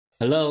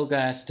Hello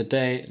guys,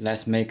 today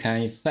let's make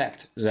an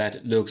effect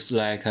that looks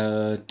like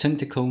a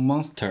tentacle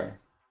monster.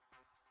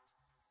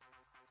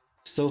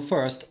 So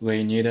first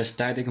we need a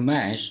static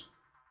mesh,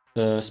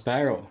 a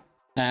spiral,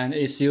 and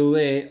its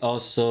UV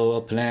also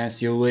applies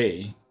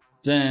UV.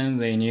 Then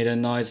we need a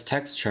noise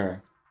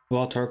texture,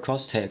 water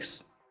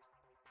caustics.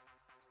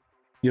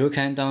 You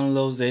can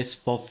download this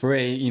for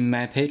free in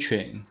my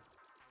Patreon.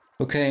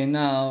 Okay,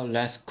 now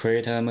let's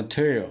create a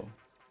material.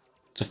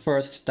 The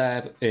first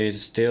step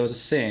is still the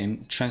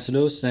same,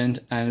 translucent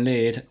and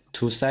lit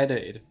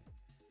two-sided.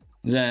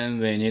 Then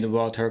we need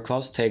water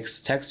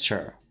caustics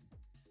texture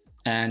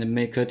and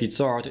make a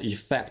distort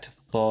effect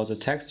for the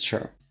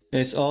texture.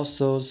 It's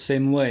also the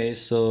same way,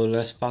 so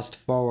let's fast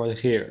forward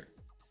here.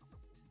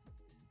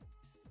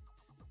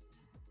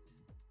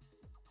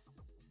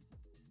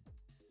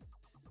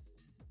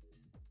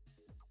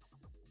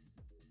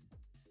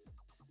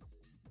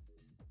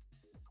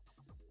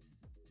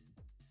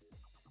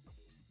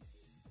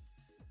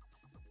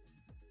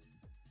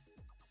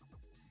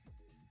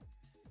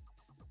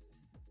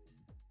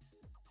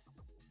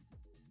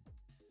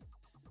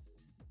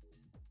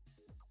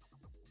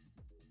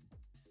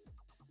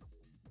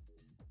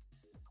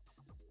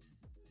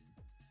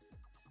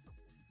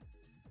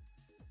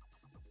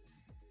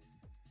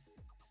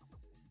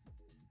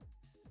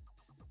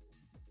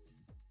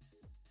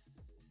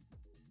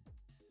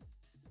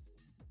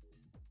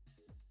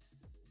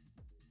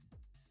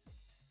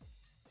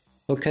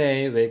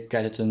 Okay, we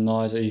get the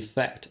noise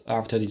effect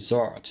after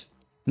distort.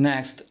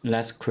 Next,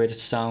 let's create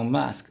some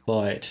mask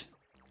for it.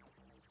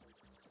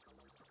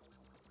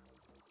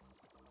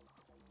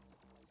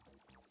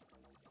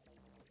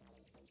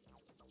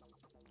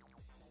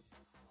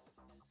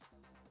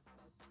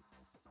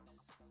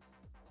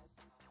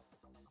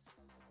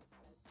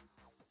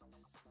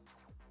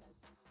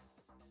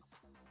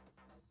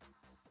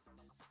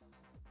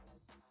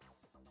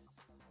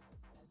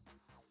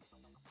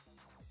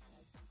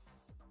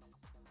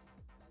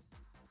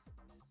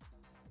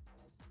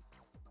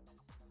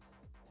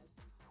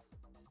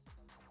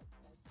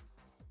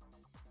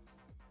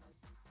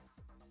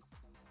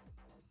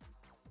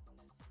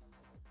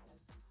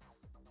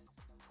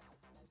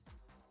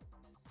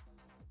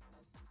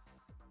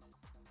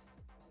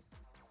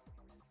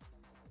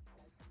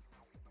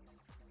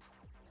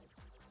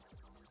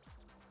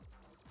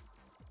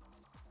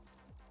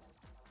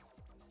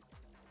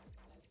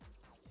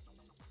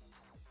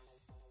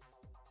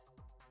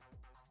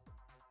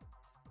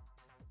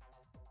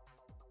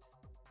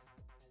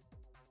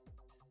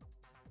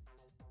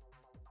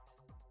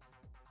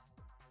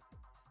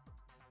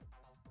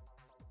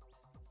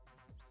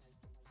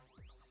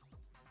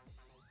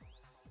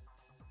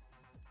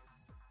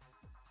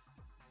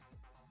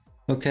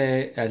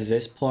 Okay, at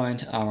this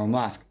point our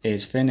mask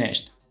is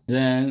finished.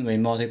 Then we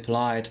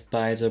multiply it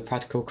by the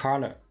particle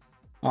color,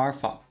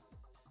 alpha.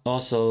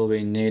 Also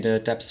we need a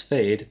depth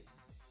fade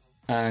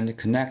and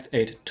connect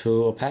it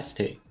to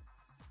opacity.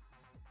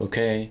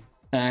 Okay,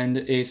 and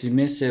its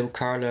emissive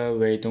color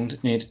we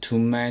don't need too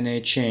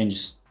many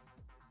changes.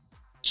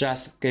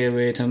 Just give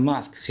it a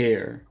mask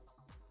here.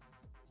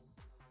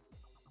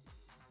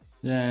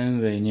 Then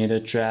we need to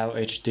drive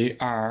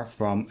HDR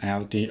from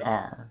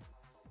LDR.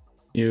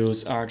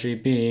 Use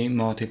RGB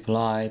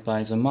multiplied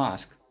by the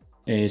mask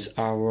is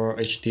our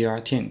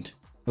HDR tint.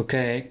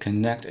 Okay,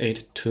 connect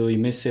it to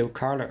emissive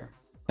color.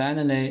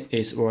 Finally,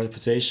 its world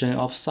position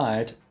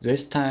offset.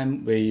 This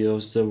time we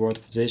use the world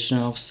position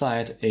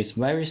offset. It's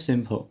very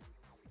simple.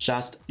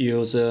 Just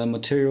use a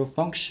material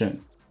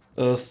function,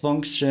 a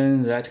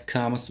function that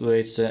comes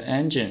with the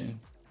engine.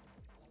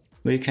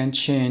 We can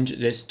change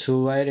these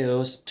two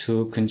values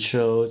to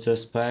control the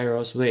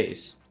spiral's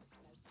width.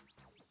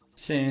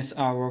 Since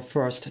our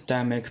first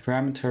dynamic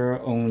parameter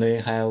only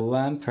have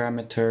one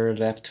parameter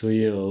left to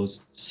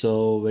use,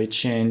 so we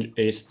change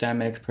its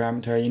dynamic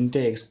parameter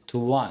index to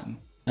 1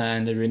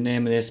 and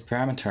rename this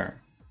parameter.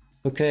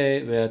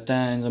 Okay, we are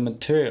done the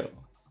material.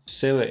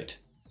 Save it.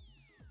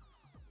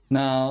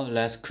 Now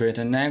let's create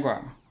a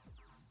Niagara.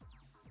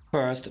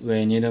 First,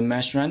 we need a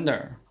mesh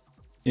render.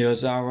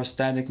 Use our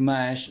static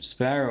mesh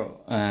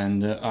spiral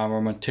and our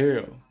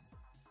material.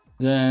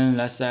 Then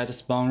let's set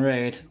spawn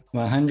rate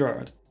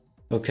 100.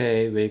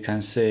 Okay, we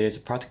can see the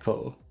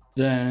particle.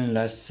 Then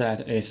let's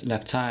set its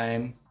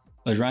lifetime,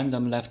 a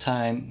random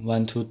lifetime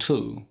 1 to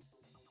 2.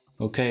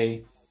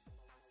 Okay,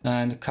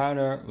 and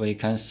color we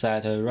can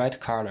set a red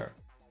color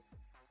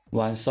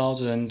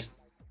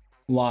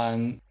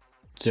 1001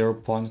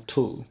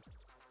 0.2.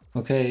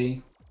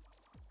 Okay,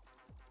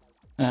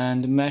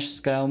 and mesh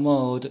scale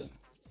mode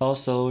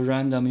also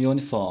random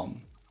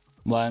uniform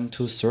 1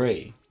 to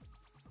 3.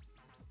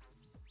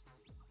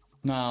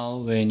 Now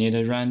we need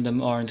a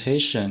random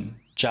orientation.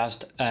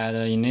 Just add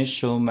an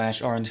initial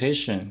mesh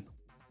orientation.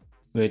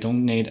 We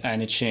don't need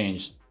any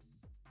change.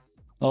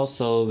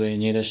 Also, we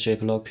need a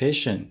shape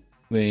location.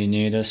 We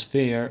need a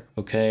sphere,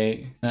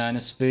 okay,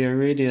 and sphere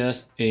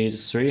radius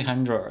is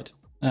 300.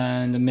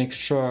 And make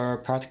sure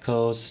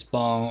particles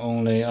spawn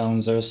only on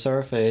the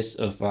surface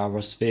of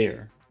our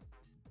sphere.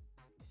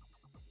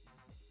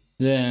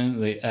 Then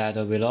we add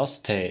a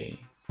velocity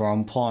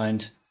from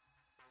point.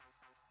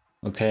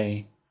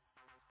 Okay.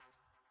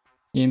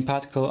 In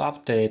particle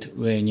update,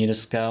 we need a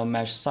scale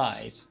mesh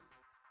size.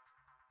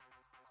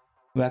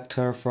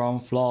 Vector from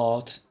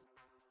float,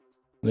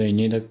 we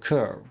need a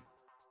curve.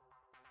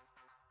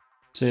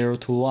 0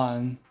 to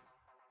 1.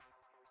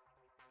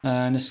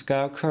 And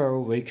scale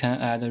curve, we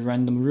can add a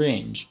random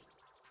range.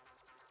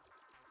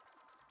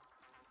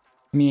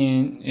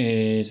 Mean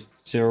is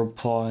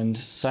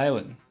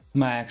 0.7,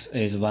 max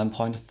is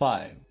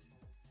 1.5.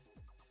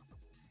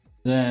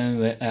 Then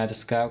we add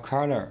scale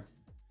color.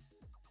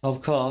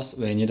 Of course,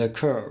 we need a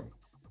curve,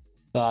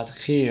 but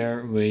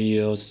here we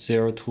use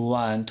 0 to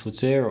 1 to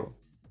 0.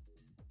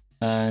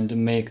 And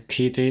make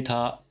key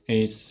data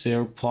is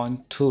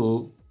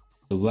 0.2,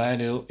 the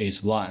value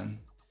is 1.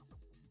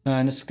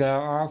 And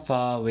scale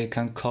alpha, we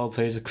can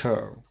copy the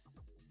curve.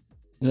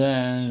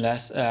 Then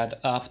let's add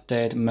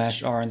update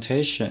mesh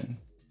orientation.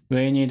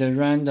 We need a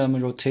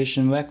random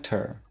rotation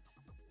vector,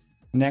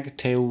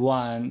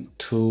 -1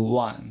 to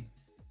 1.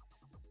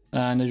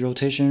 And the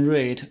rotation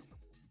rate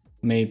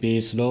may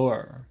be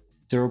slower,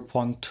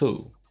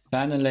 0.2.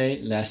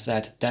 Finally, let's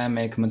add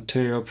dynamic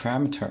material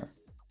parameter.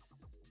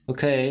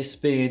 Okay,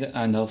 speed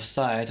and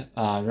offset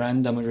are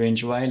random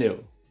range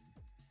value.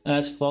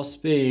 As for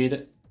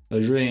speed, a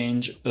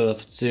range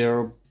of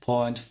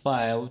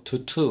 0.5 to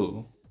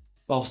 2.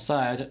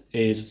 Offset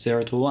is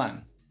 0 to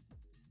 1.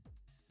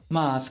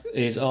 Mask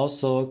is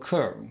also a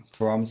curve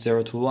from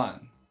 0 to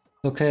 1.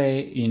 Okay,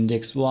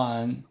 index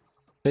 1.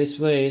 Base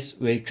width,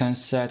 we can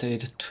set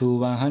it to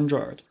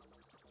 100.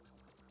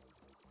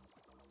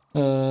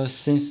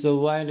 Since the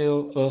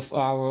value of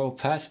our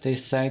opacity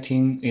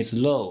setting is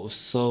low,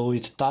 so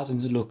it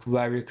doesn't look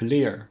very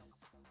clear,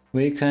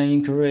 we can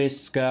increase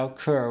scale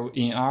curve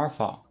in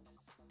alpha.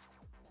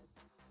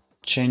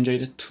 Change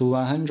it to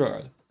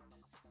 100.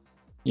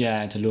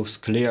 Yeah, it looks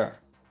clear.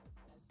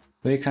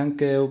 We can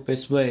give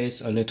base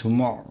width a little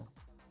more,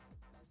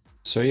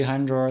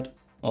 300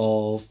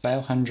 or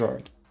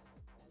 500.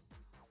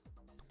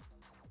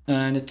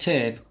 And the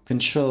tip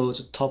controls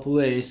the top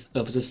width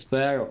of the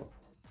spiral.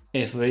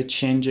 If we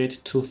change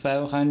it to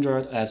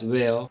 500 as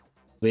well,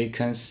 we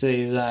can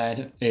see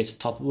that its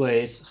top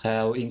width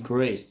have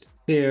increased.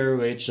 Here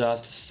we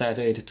just set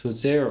it to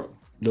 0,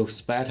 looks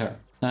better.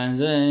 And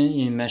then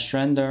in mesh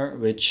render,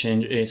 we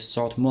change its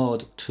sort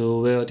mode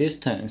to wheel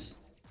distance.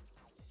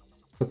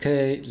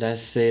 Okay,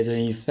 let's see the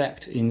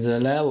effect in the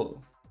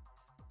level.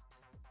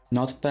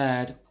 Not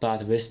bad,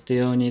 but we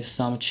still need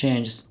some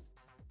changes.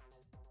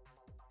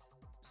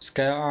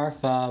 Scale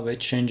alpha, we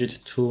change it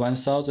to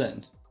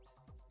 1000.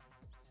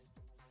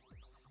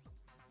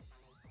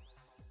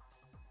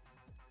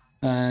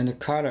 And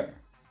color,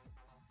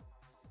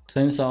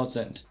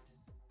 10,000.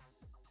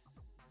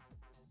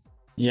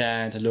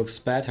 Yeah, it looks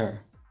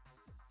better.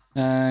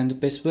 And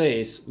base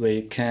width,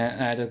 we can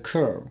add a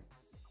curve,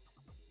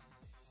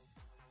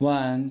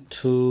 1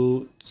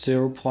 to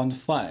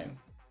 0.5.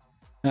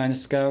 And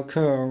scale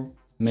curve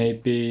may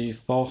be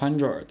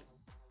 400.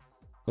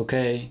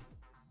 Okay,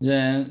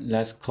 then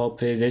let's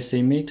copy this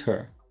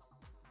emitter.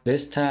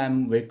 This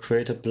time we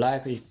create a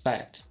black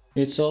effect.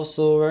 It's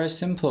also very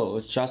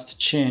simple, just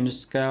change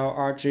scale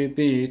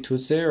RGB to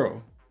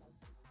 0.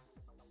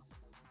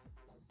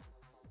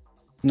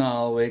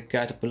 Now we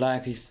get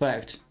black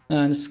effect.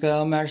 And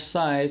scale mesh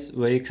size,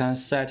 we can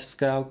set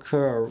scale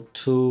curve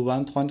to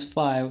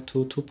 1.5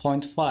 to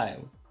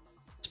 2.5.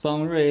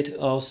 Spawn rate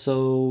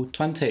also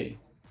 20.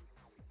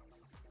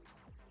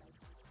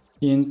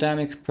 In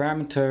dynamic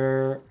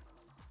parameter,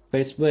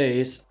 base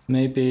width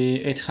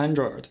maybe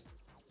 800.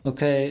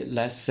 Okay,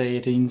 let's see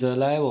it in the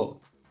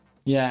level.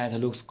 Yeah, it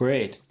looks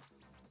great.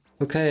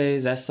 Okay,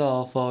 that's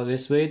all for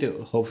this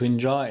video. Hope you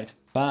enjoyed.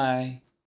 Bye.